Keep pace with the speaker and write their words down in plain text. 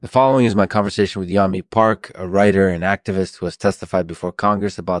The following is my conversation with Yami Park, a writer and activist who has testified before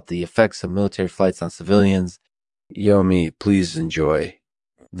Congress about the effects of military flights on civilians. Yami, please enjoy.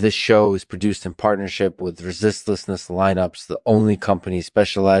 This show is produced in partnership with Resistlessness Lineups, the only company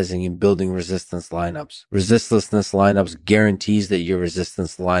specializing in building resistance lineups. Resistlessness Lineups guarantees that your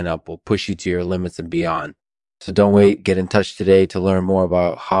resistance lineup will push you to your limits and beyond. So don't wait, get in touch today to learn more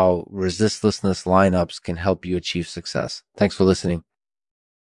about how Resistlessness Lineups can help you achieve success. Thanks for listening.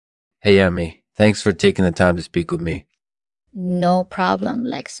 Hey, Yami, thanks for taking the time to speak with me. No problem,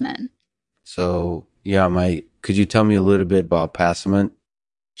 Lexman. So, could you tell me a little bit about passiment?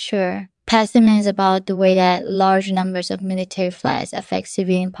 Sure. Passiment is about the way that large numbers of military flights affect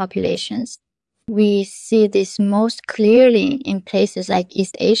civilian populations. We see this most clearly in places like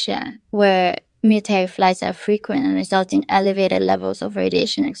East Asia, where military flights are frequent and result in elevated levels of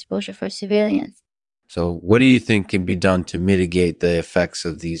radiation exposure for civilians. So, what do you think can be done to mitigate the effects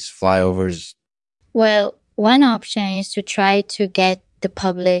of these flyovers? Well, one option is to try to get the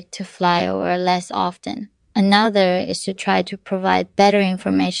public to fly over less often. Another is to try to provide better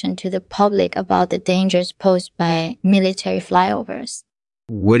information to the public about the dangers posed by military flyovers.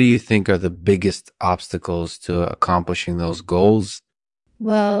 What do you think are the biggest obstacles to accomplishing those goals?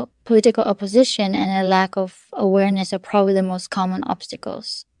 Well, political opposition and a lack of awareness are probably the most common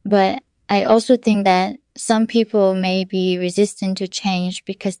obstacles. But I also think that some people may be resistant to change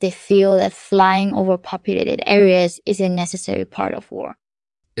because they feel that flying over populated areas is a necessary part of war.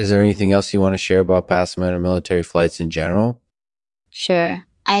 Is there anything else you want to share about passiment or military flights in general? Sure.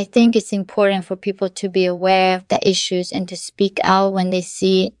 I think it's important for people to be aware of the issues and to speak out when they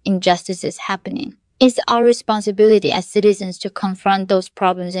see injustices happening. It's our responsibility as citizens to confront those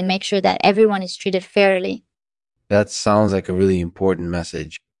problems and make sure that everyone is treated fairly. That sounds like a really important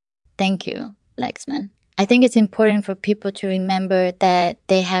message. Thank you, Lexman. I think it's important for people to remember that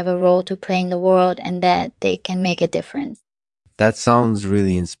they have a role to play in the world and that they can make a difference. That sounds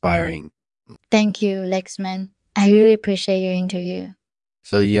really inspiring. Thank you, Lexman. I really appreciate your interview.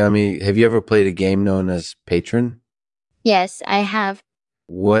 So, Yami, have you ever played a game known as Patron? Yes, I have.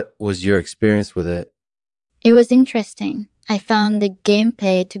 What was your experience with it? It was interesting. I found the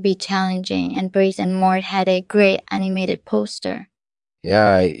gameplay to be challenging, and Breeze and Mort had a great animated poster.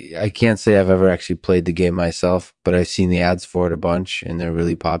 Yeah, I can't say I've ever actually played the game myself, but I've seen the ads for it a bunch and they're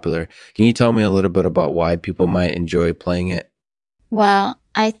really popular. Can you tell me a little bit about why people might enjoy playing it? Well,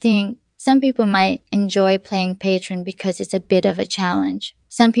 I think some people might enjoy playing Patron because it's a bit of a challenge.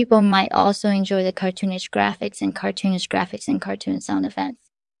 Some people might also enjoy the cartoonish graphics and cartoon sound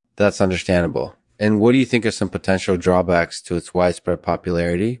effects. That's understandable. And what do you think are some potential drawbacks to its widespread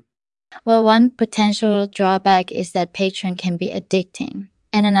popularity? Well, one potential drawback is that Patron can be addicting.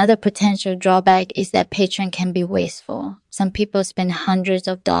 And another potential drawback is that Patron can be wasteful. Some people spend hundreds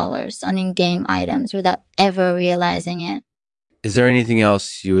of dollars on in-game items without ever realizing it. Is there anything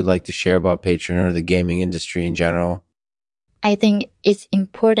else you would like to share about Patron or the gaming industry in general? I think it's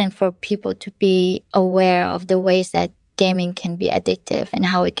important for people to be aware of the ways that gaming can be addictive and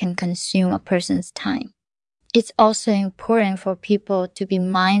how it can consume a person's time. It's also important for people to be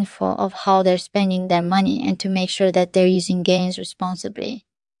mindful of how they're spending their money and to make sure that they're using games responsibly.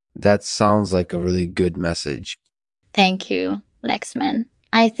 That sounds like a really good message. Thank you, Lexman.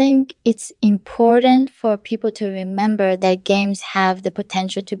 I think it's important for people to remember that games have the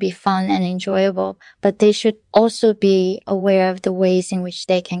potential to be fun and enjoyable, but they should also be aware of the ways in which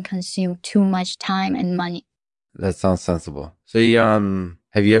they can consume too much time and money. That sounds sensible. So,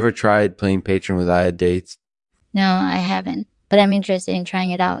 have you ever tried playing Patron with iodine? No, I haven't, but I'm interested in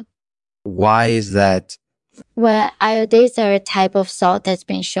trying it out. Why is that? Well, iodides are a type of salt that's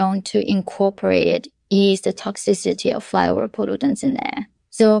been shown to ease the toxicity of flyover pollutants in the air.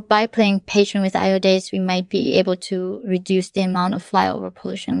 So by playing Patron with iodides, we might be able to reduce the amount of flyover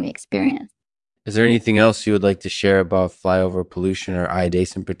pollution we experience. Is there anything else you would like to share about flyover pollution or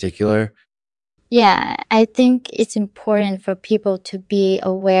iodase in particular? Yeah, I think it's important for people to be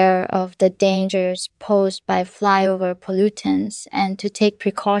aware of the dangers posed by flyover pollutants and to take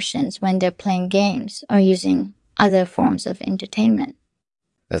precautions when they're playing games or using other forms of entertainment.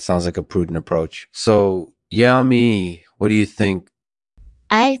 That sounds like a prudent approach. So, Yami, what do you think?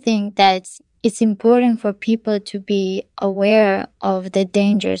 I think that it's important for people to be aware of the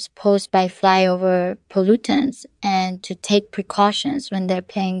dangers posed by flyover pollutants and to take precautions when they're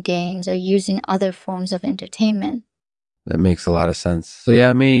playing games or using other forms of entertainment. That makes a lot of sense. So,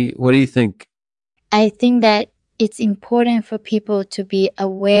 Yami, what do you think? I think that it's important for people to be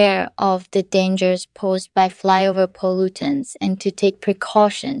aware of the dangers posed by flyover pollutants and to take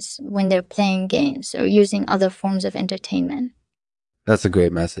precautions when they're playing games or using other forms of entertainment. That's a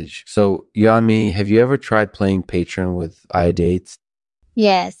great message. So, Yanmi, have you ever tried playing patron with iodates?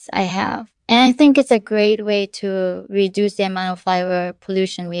 Yes, I have. And I think it's a great way to reduce the amount of flyover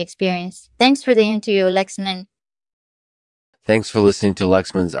pollution we experience. Thanks for the interview, Lexman. Thanks for listening to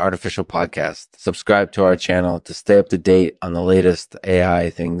Lexman's Artificial Podcast. Subscribe to our channel to stay up to date on the latest AI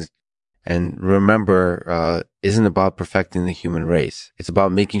things. And remember, isn't about perfecting the human race. It's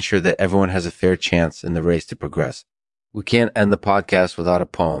about making sure that everyone has a fair chance in the race to progress. We can't end the podcast without a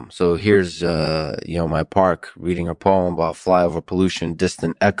poem. So here's, my park reading a poem about flyover pollution,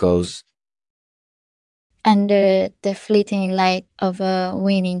 distant echoes. Under the fleeting light of a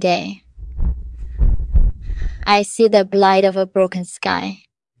waning day, I see the blight of a broken sky,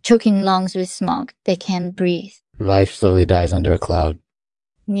 choking lungs with smoke they can't breathe. Life slowly dies under a cloud.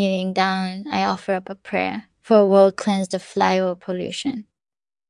 Kneeling down, I offer up a prayer for a world cleansed of flyover pollution.